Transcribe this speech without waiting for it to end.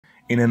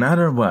In an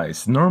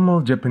otherwise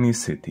normal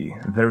Japanese city,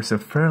 there is a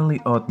fairly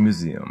odd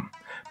museum,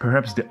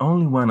 perhaps the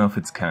only one of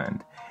its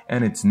kind,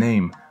 and its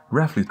name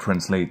roughly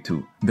translates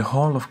to the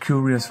Hall of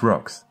Curious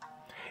Rocks.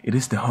 It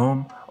is the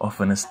home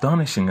of an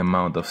astonishing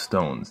amount of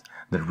stones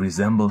that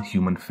resemble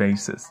human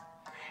faces.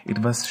 It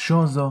was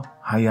Shozo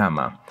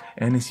Hayama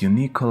and his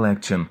unique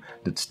collection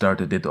that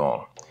started it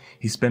all.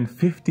 He spent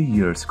 50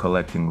 years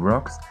collecting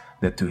rocks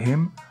that to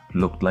him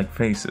looked like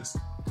faces.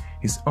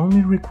 His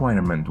only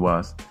requirement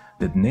was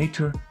that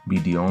nature be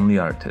the only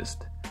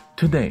artist.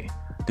 Today,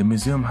 the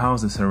museum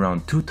houses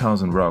around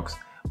 2,000 rocks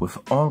with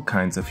all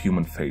kinds of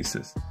human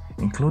faces,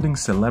 including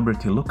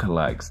celebrity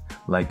lookalikes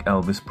like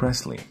Elvis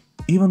Presley.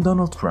 Even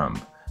Donald Trump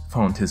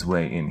found his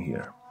way in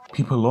here.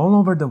 People all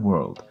over the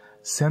world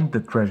send the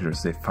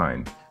treasures they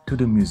find to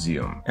the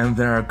museum, and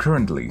there are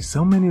currently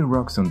so many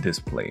rocks on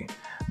display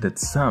that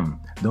some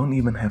don't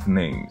even have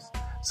names,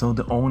 so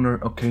the owner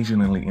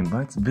occasionally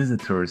invites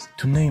visitors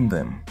to name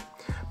them.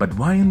 But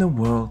why in the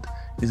world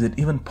is it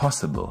even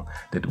possible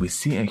that we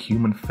see a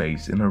human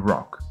face in a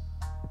rock,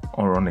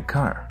 or on a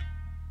car,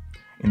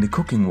 in the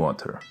cooking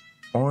water,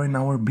 or in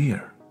our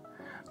beer?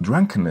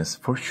 Drunkenness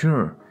for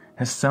sure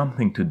has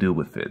something to do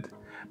with it,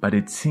 but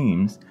it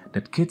seems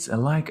that kids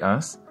like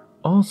us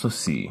also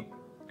see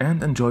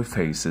and enjoy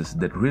faces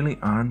that really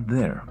aren't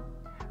there.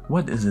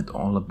 What is it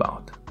all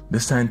about? The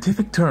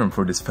scientific term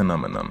for this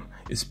phenomenon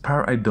is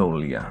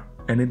pareidolia,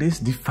 and it is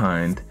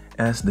defined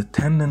as the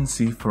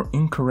tendency for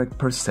incorrect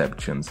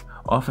perceptions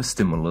of a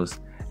stimulus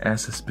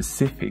as a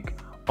specific,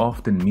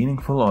 often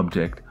meaningful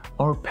object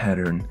or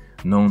pattern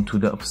known to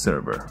the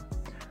observer.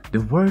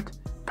 The word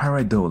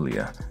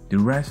pareidolia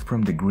derives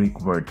from the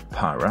Greek word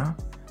para,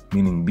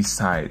 meaning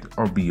beside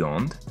or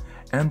beyond,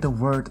 and the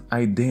word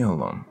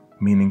idealon,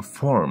 meaning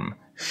form,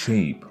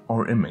 shape,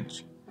 or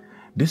image.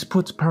 This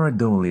puts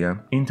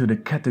pareidolia into the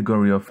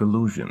category of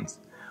illusions,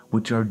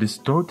 which are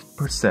distorted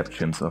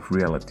perceptions of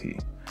reality,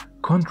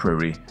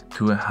 contrary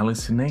to a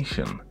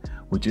hallucination,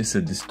 which is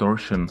a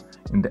distortion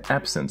in the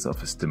absence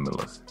of a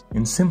stimulus.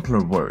 In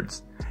simpler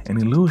words, an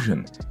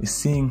illusion is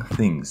seeing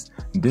things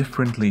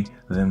differently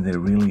than they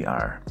really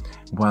are,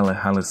 while a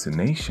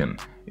hallucination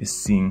is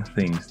seeing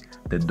things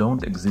that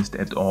don't exist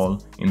at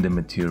all in the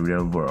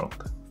material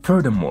world.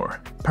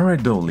 Furthermore,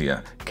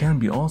 pareidolia can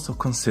be also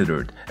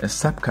considered a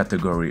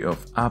subcategory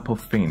of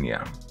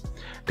apophenia.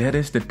 That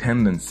is the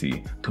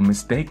tendency to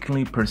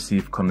mistakenly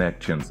perceive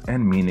connections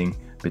and meaning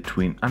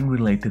between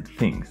unrelated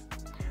things.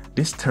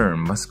 This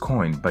term was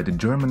coined by the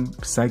German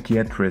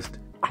psychiatrist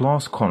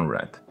Klaus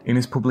Conrad in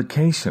his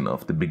publication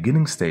of the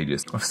beginning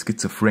stages of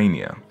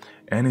schizophrenia,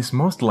 and is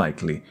most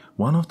likely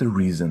one of the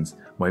reasons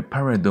why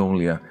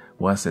pareidolia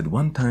was at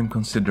one time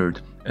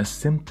considered a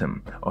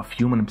symptom of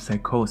human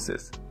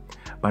psychosis,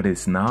 but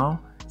is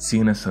now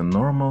seen as a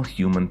normal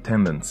human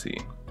tendency.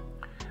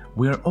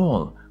 We are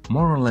all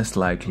more or less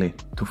likely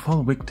to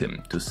fall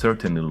victim to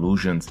certain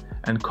illusions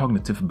and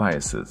cognitive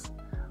biases.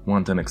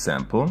 Want an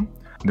example?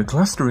 The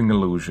clustering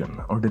illusion,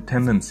 or the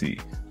tendency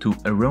to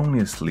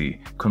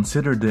erroneously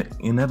consider the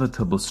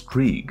inevitable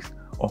streaks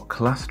or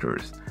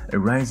clusters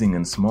arising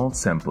in small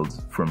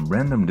samples from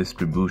random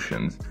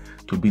distributions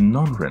to be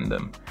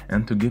non-random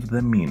and to give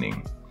them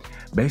meaning.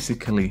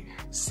 Basically,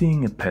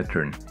 seeing a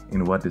pattern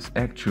in what is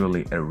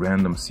actually a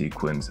random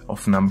sequence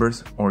of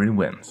numbers or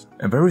events.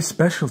 A very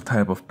special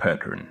type of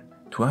pattern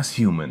to us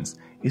humans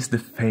is the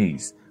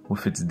face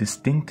with its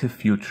distinctive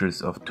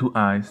features of two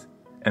eyes,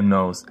 a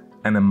nose,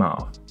 and a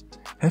mouth.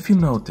 Have you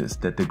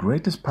noticed that the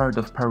greatest part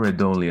of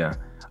pareidolia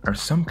are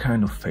some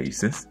kind of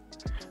faces?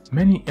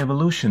 Many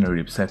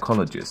evolutionary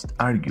psychologists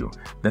argue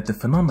that the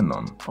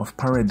phenomenon of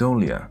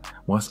pareidolia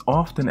was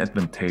often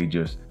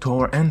advantageous to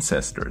our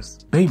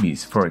ancestors.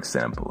 Babies, for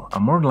example, are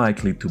more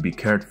likely to be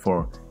cared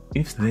for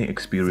if they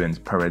experience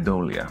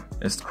pareidolia.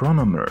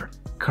 Astronomer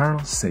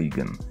Carl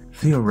Sagan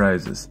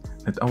theorizes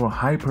that our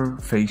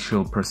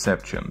hyperfacial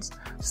perceptions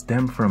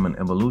stem from an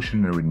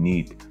evolutionary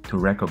need to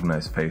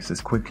recognize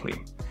faces quickly.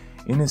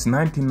 In his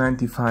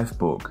 1995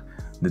 book,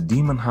 The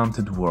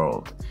Demon-Haunted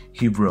World,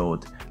 he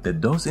wrote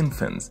that those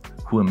infants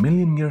who a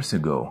million years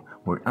ago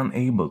were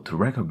unable to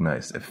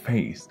recognize a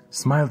face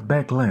smiled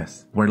back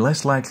less, were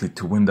less likely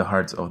to win the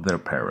hearts of their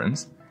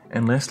parents,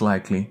 and less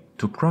likely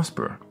to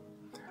prosper.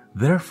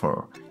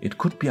 Therefore, it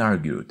could be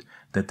argued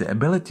that the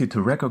ability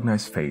to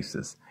recognize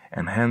faces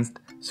enhanced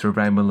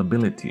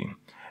survivability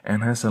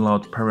and has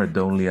allowed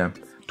pareidolia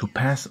to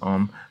pass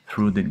on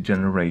through the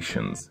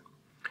generations.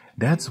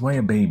 That's why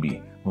a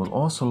baby will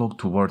also look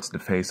towards the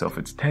face of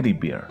its teddy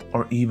bear,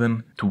 or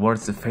even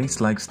towards the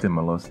face-like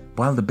stimulus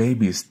while the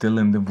baby is still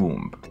in the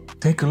womb.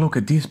 Take a look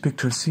at these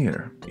pictures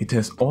here. It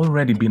has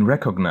already been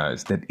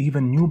recognized that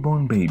even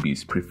newborn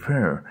babies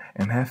prefer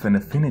and have an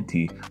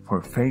affinity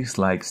for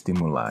face-like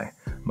stimuli,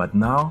 but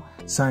now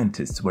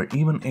scientists were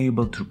even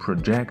able to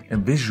project a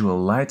visual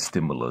light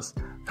stimulus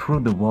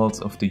through the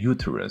walls of the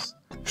uterus,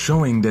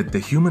 showing that the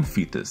human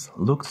fetus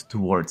looks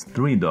towards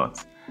three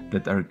dots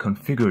that are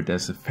configured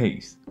as a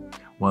face,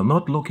 while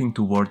not looking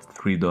towards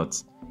three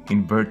dots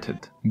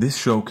inverted. This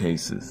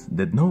showcases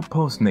that no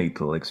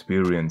postnatal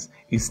experience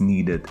is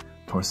needed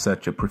for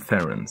such a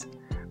preference.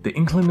 The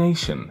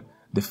inclination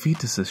the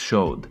fetuses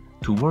showed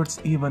towards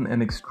even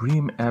an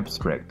extreme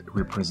abstract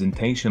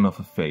representation of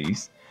a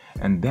face,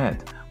 and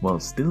that while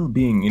still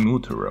being in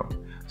utero,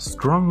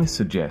 strongly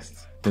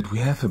suggests that we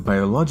have a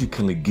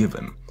biologically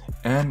given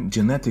and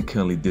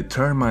genetically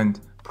determined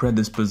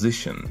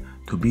predisposition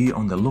to be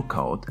on the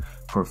lookout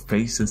for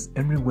faces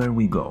everywhere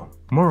we go.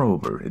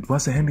 Moreover, it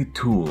was a handy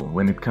tool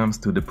when it comes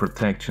to the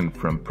protection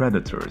from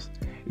predators.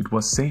 It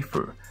was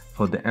safer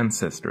for the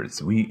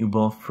ancestors we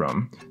evolved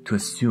from to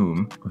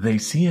assume they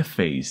see a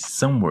face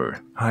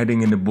somewhere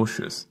hiding in the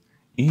bushes,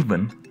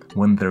 even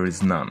when there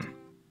is none,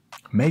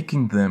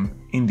 making them,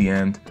 in the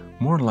end,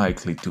 more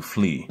likely to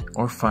flee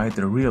or fight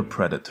a real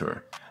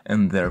predator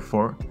and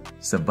therefore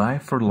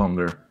survive for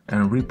longer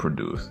and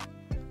reproduce.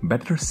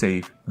 Better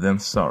safe than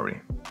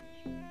sorry.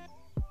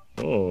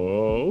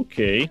 Oh,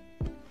 okay.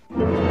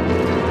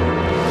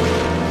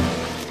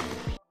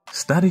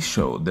 Studies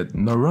show that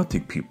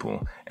neurotic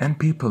people and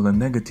people in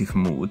negative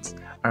moods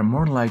are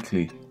more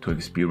likely to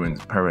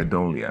experience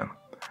pareidolia.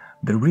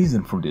 The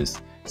reason for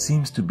this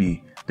seems to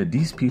be that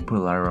these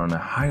people are on a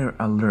higher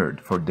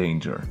alert for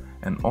danger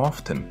and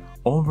often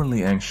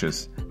overly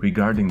anxious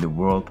regarding the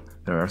world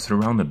they are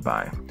surrounded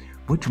by,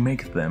 which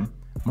makes them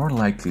more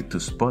likely to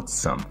spot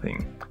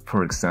something,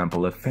 for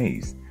example a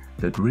face,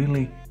 that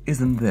really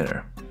isn't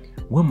there.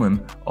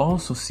 Women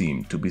also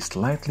seem to be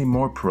slightly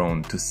more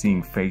prone to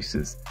seeing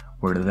faces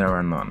where there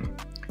are none.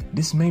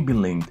 This may be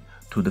linked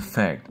to the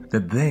fact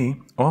that they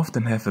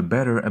often have a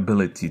better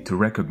ability to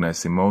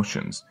recognize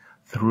emotions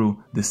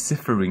through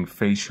deciphering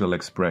facial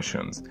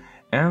expressions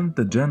and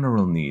the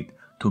general need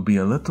to be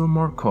a little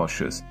more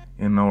cautious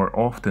in our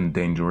often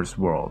dangerous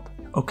world.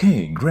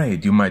 Okay,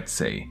 great, you might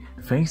say.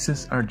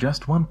 Faces are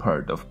just one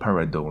part of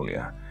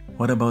pareidolia.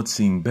 What about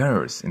seeing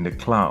bears in the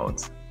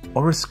clouds?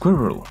 Or a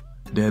squirrel?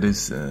 That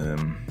is,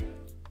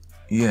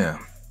 yeah.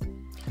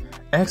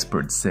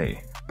 Experts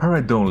say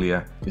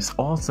pareidolia is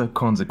also a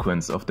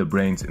consequence of the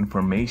brain's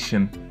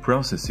information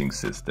processing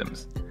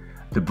systems.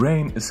 The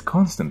brain is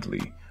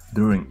constantly,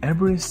 during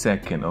every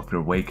second of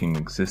their waking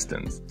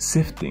existence,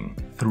 sifting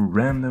through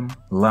random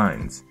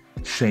lines,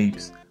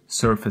 shapes,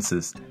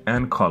 surfaces,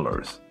 and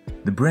colors.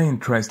 The brain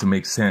tries to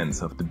make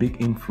sense of the big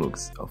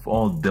influx of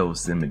all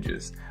those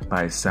images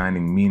by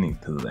assigning meaning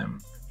to them,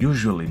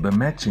 usually by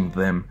matching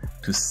them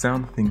to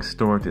something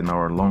stored in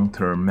our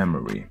long-term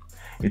memory.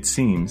 It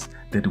seems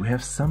that we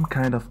have some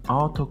kind of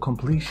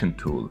auto-completion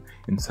tool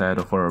inside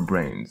of our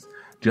brains,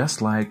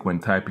 just like when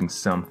typing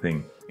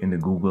something in the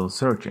Google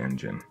search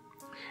engine.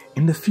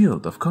 In the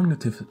field of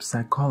cognitive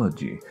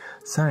psychology,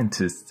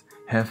 scientists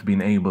have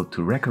been able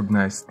to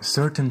recognize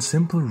certain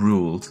simple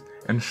rules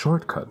and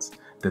shortcuts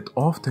that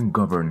often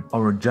govern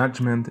our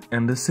judgment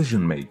and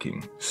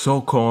decision-making,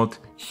 so-called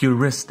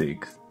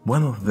heuristics.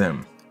 One of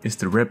them is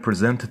the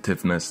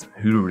representativeness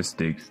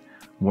heuristics,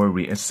 where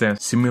we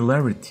assess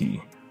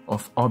similarity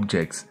of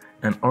objects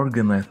and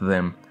organize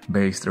them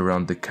based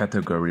around the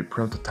category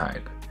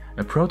prototype.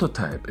 A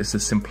prototype is a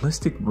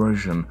simplistic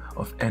version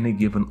of any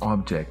given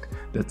object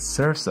that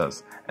serves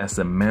us as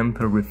a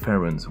mental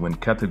reference when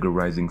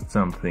categorizing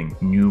something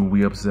new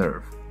we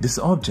observe. This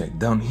object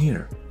down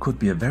here could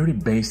be a very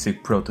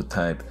basic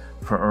prototype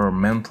for our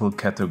mental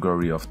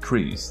category of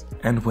trees,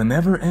 and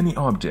whenever any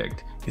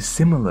object is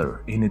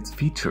similar in its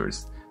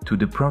features to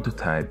the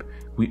prototype,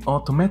 we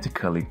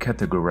automatically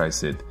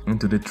categorize it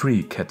into the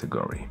tree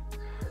category.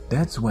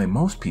 That's why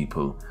most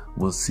people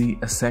will see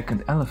a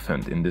second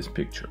elephant in this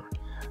picture.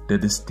 The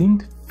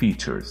distinct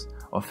features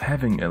of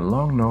having a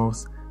long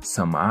nose,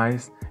 some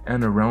eyes,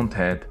 and a round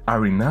head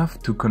are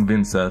enough to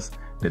convince us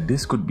that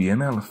this could be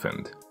an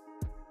elephant.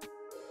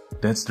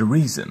 That's the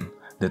reason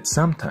that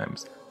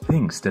sometimes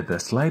things that are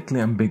slightly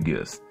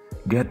ambiguous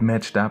get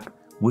matched up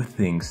with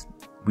things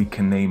we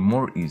can name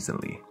more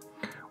easily,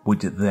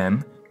 which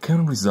then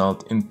can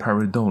result in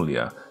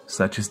pareidolia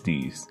such as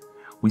these.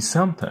 We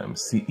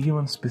sometimes see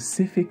even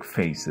specific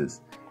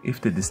faces if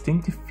the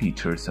distinctive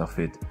features of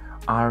it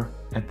are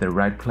at the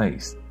right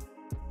place.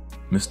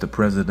 Mr.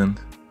 President.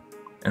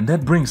 And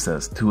that brings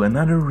us to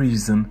another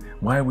reason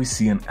why we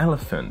see an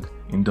elephant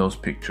in those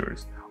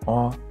pictures,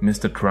 or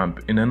Mr.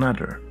 Trump in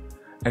another.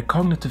 A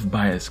cognitive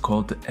bias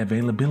called the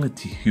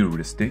availability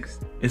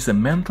heuristics is a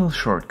mental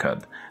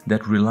shortcut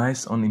that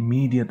relies on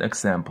immediate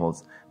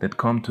examples that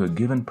come to a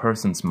given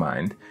person's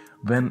mind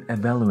when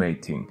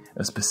evaluating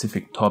a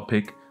specific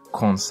topic,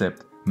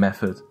 concept,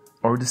 method,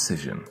 or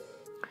decision.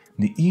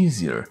 The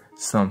easier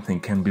something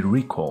can be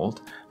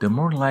recalled, the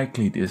more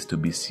likely it is to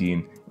be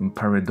seen in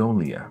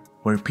pareidolia,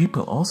 where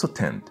people also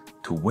tend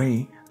to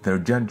weigh their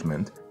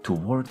judgment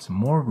towards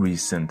more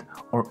recent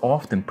or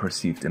often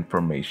perceived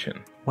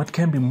information. What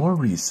can be more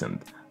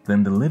recent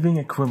than the living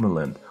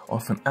equivalent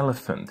of an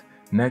elephant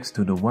next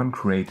to the one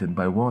created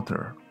by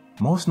water?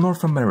 Most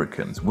North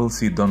Americans will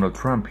see Donald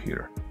Trump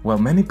here, while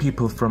many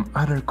people from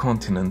other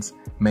continents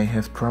may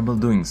have trouble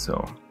doing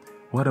so.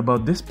 What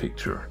about this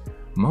picture?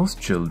 Most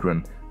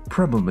children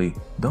probably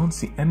don't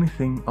see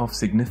anything of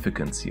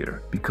significance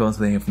here because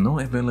they have no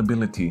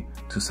availability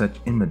to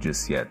such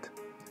images yet.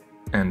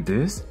 And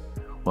this?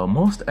 While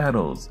most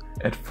adults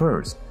at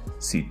first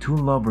see two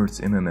lovers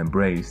in an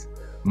embrace,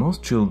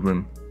 most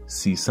children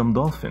see some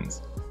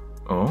dolphins.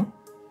 Oh?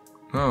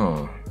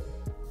 Oh.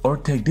 Or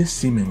take this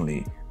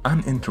seemingly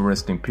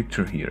uninteresting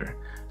picture here.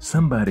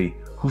 Somebody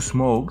who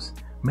smokes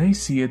may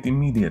see it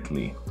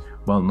immediately,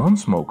 while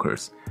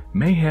non-smokers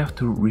may have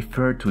to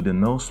refer to the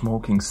no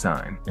smoking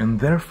sign, and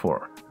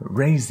therefore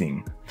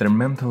raising their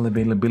mental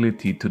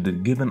availability to the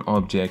given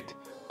object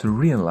to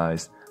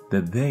realize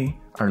that they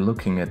are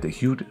looking at a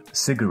huge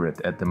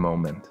cigarette at the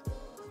moment.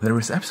 There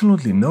is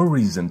absolutely no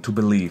reason to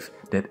believe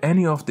that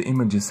any of the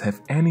images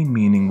have any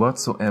meaning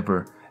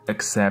whatsoever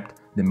except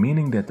the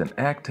meaning that an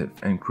active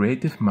and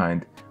creative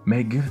mind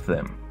may give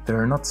them. They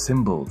are not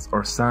symbols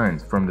or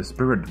signs from the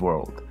spirit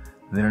world.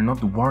 They are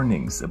not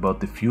warnings about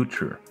the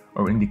future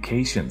or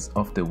indications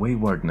of the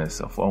waywardness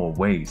of our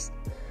ways.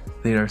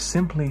 They are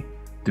simply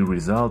the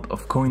result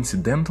of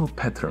coincidental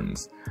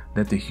patterns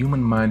that the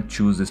human mind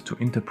chooses to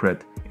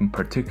interpret in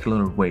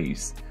particular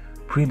ways,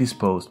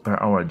 predisposed by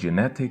our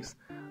genetics,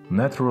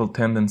 natural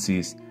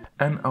tendencies,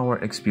 and our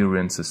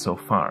experiences so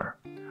far.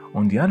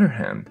 On the other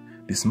hand,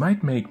 this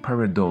might make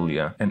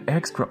pareidolia an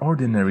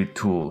extraordinary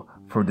tool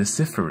for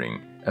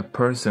deciphering a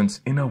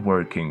person's inner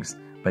workings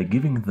by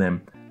giving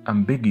them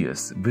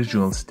ambiguous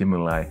visual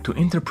stimuli to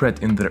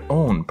interpret in their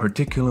own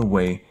particular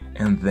way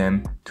and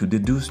then to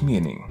deduce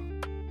meaning.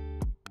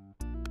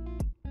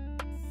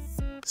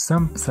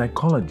 Some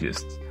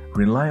psychologists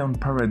rely on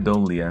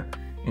pareidolia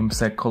in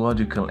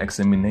psychological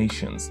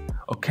examinations.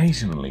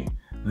 Occasionally,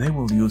 they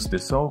will use the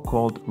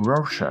so-called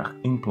Rorschach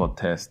inkblot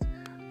test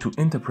to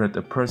interpret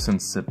a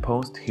person's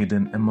supposed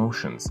hidden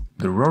emotions.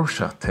 The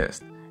Rorschach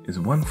test is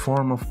one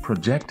form of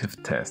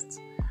projective tests,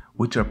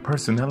 which are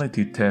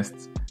personality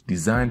tests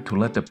designed to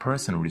let a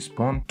person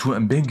respond to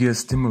ambiguous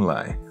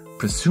stimuli,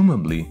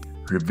 presumably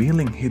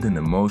revealing hidden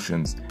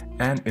emotions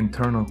and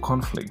internal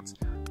conflicts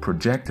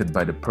projected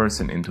by the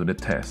person into the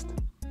test.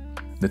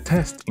 The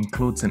test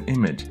includes an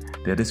image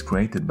that is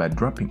created by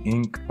dropping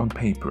ink on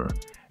paper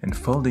and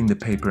folding the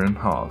paper in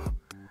half.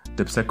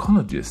 The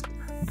psychologist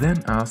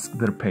then asks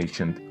their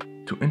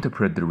patient to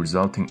interpret the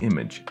resulting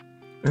image.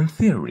 In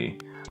theory,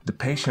 the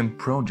patient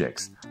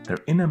projects their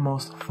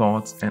innermost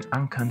thoughts and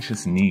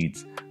unconscious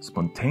needs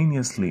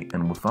spontaneously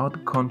and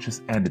without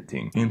conscious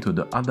editing into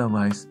the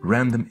otherwise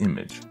random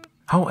image.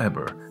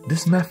 However,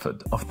 this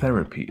method of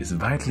therapy is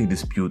widely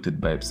disputed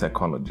by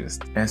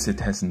psychologists as it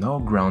has no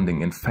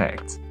grounding in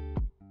facts.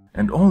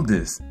 And all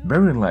this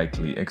very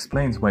likely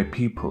explains why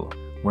people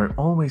were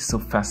always so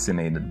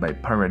fascinated by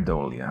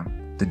pareidolia,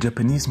 the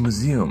Japanese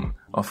museum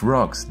of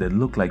rocks that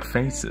look like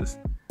faces,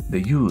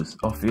 the use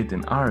of it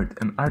in art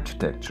and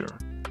architecture.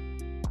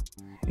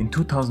 In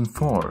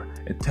 2004,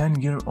 a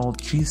 10-year-old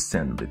cheese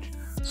sandwich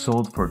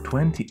sold for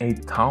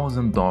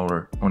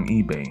 $28,000 on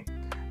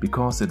eBay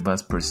because it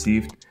was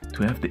perceived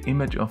to have the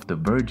image of the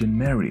Virgin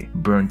Mary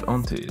burned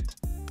onto it.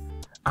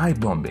 Eye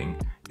bombing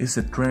is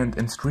a trend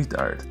in street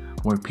art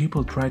where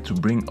people try to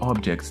bring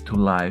objects to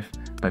life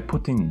by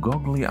putting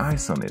goggly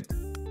eyes on it.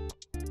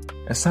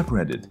 A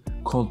subreddit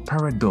called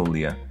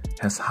Pareidolia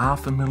has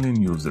 500,000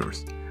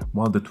 users,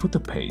 while the Twitter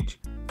page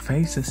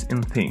Faces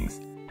in Things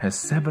has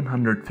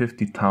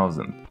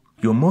 750,000.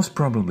 You're most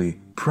probably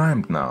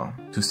primed now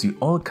to see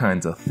all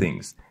kinds of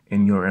things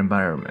in your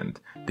environment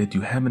that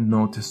you haven't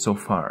noticed so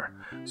far,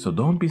 so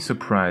don't be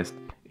surprised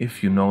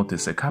if you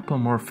notice a couple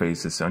more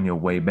faces on your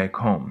way back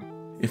home.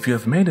 If you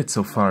have made it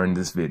so far in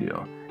this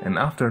video, and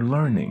after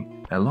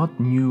learning a lot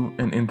new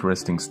and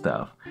interesting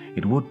stuff,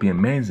 it would be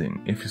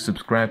amazing if you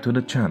subscribe to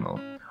the channel,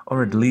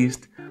 or at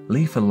least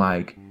leave a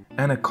like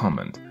and a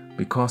comment,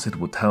 because it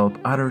would help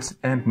others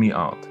and me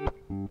out.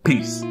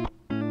 Peace!